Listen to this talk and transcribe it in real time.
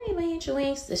Angel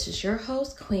Wings. This is your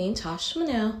host, Queen Tasha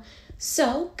Manel.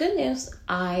 So, good news.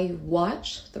 I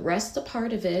watched the rest of the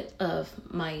part of it of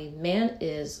My Man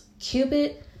is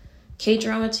Cupid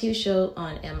K-drama TV show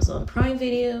on Amazon Prime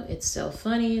Video. It's so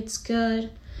funny. It's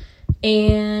good.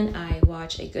 And I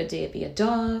watched A Good Day to Be a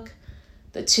Dog.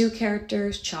 The two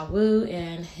characters, Cha Woo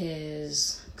and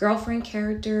his girlfriend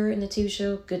character in the TV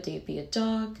show, Good Day to Be a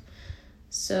Dog.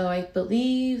 So I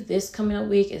believe this coming up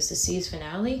week is the season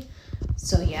finale.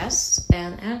 So yes,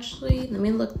 and actually, let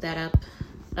me look that up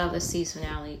of the season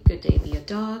finale, Good Day to Be a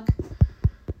Dog.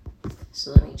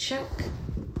 So let me check.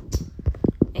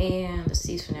 And the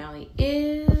season finale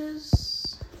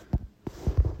is...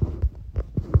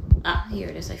 here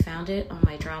it is. I found it on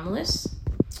my drama list.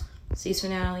 Season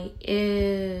finale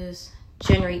is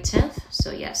January 10th.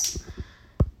 So yes.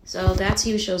 So that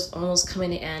TV show is almost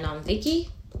coming to end on Viki.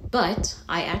 But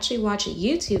I actually watched a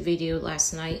YouTube video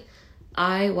last night.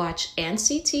 I watched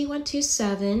NCT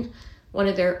 127, one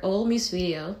of their old music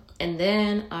video. And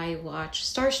then I watched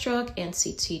Starstruck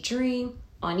NCT Dream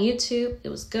on YouTube. It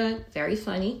was good, very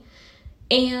funny.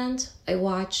 And I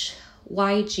watched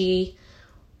YG,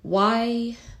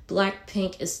 Why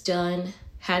Blackpink is Done,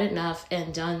 Had Enough,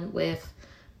 and Done with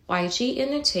YG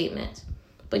Entertainment.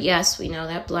 But yes, we know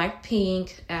that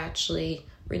Blackpink actually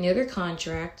renewed their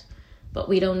contract. But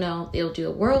we don't know if they'll do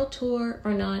a world tour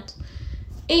or not.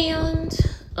 And,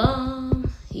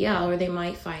 or they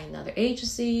might find another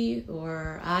agency,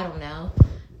 or I don't know.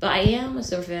 But I am a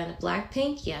super fan of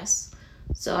Blackpink, yes.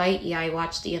 So I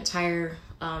watched the entire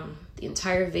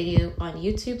video on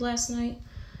YouTube last night.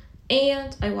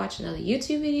 And I watched another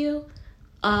YouTube video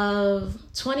of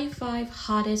 25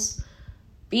 hottest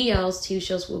BLs TV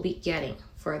shows we'll be getting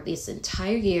for this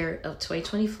entire year of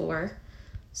 2024.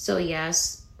 So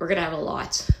yes, we're going to have a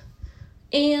lot.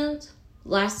 And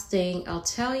last thing I'll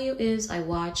tell you is I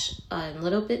watched a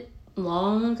little bit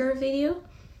longer video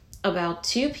about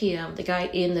 2 p.m. The guy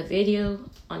in the video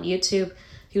on YouTube,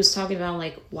 he was talking about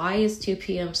why is 2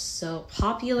 p.m. so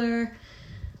popular?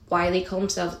 Why they call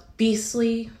themselves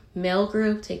Beastly Male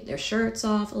Group, take their shirts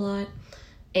off a lot.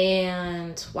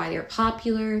 And why they're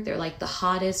popular. They're like the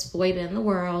hottest boy band in the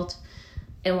world.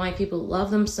 And why people love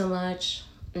them so much.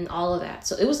 And all of that.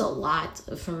 So it was a lot of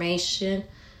information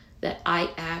that I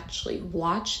actually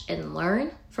watched and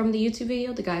learned from the YouTube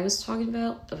video the guy was talking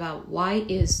about why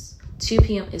is 2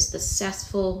 p.m. is the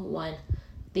successful one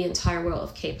the entire world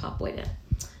of K-pop boy band.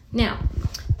 Now,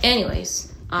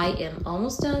 anyways, I am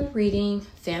almost done reading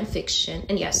fan fiction.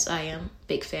 And yes, I am a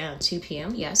big fan of 2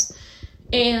 p.m. Yes.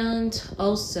 And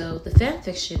also the fan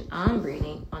fiction I'm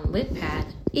reading on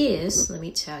Wattpad is, let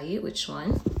me tell you which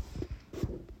one.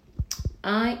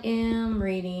 I am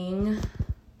reading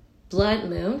Blood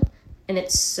Moon, and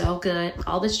it's so good.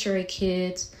 All the Stray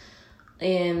Kids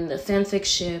in the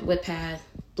fanfiction Wattpad,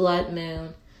 Blood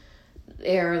Moon,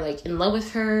 they're in love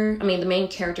with her. I mean, the main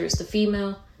character is the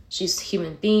female. She's a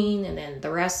human being, and then the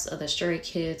rest of the Stray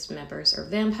Kids members are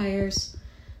vampires.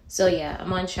 So yeah,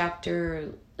 I'm on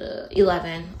chapter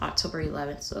 11, October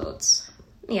 11th, so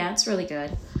it's really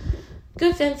good.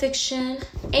 Good fan fiction.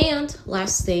 And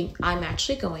last thing, I'm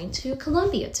actually going to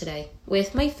Colombia today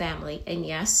with my family. And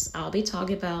yes, I'll be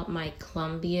talking about my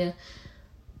Colombia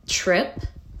trip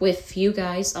with you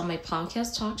guys on my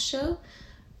podcast talk show.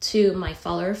 To my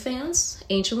follower fans,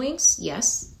 Angel Wings,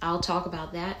 yes, I'll talk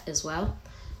about that as well.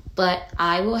 But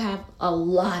I will have a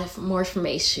lot of more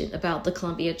information about the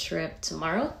Colombia trip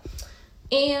tomorrow.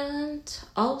 And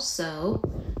also,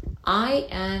 I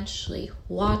actually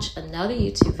watched another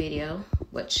YouTube video,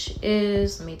 which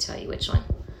is, let me tell you which one.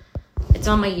 It's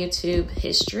on my YouTube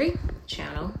history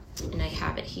channel, and I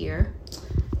have it here.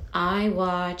 I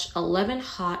watched 11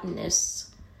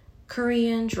 hotness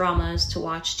Korean dramas to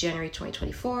watch January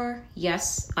 2024.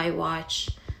 Yes, I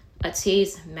watched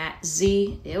Ati's Matt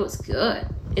Z. It was good.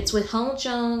 It's with Hong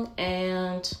Jung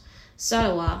and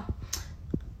Sadawa.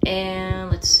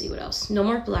 And let's see what else. No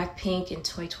More Blackpink in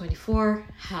 2024.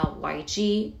 How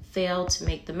YG failed to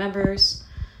make the members.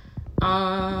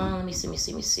 Let me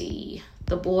see.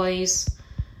 The boys.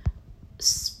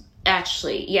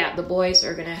 Actually, yeah, the boys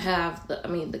are going to have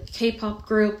the K-pop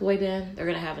group, boy band. They're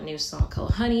going to have a new song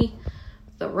called Honey.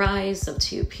 The Rise of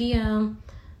 2 p.m.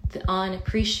 The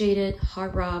Unappreciated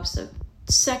Hard Robs of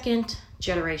Second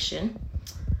Generation.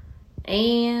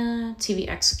 And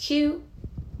TVXQ.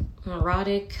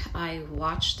 Erotic. I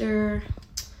watched their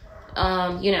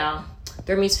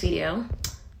music video.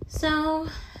 So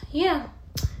yeah,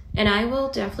 and I will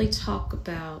definitely talk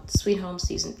about Sweet Home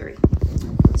season 3.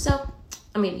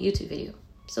 YouTube video.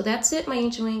 So that's it, my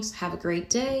Angel Wings. Have a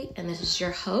great day, and this is your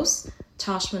host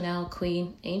Tasha Manel,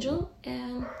 Queen Angel,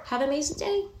 and have an amazing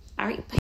day. All right, bye.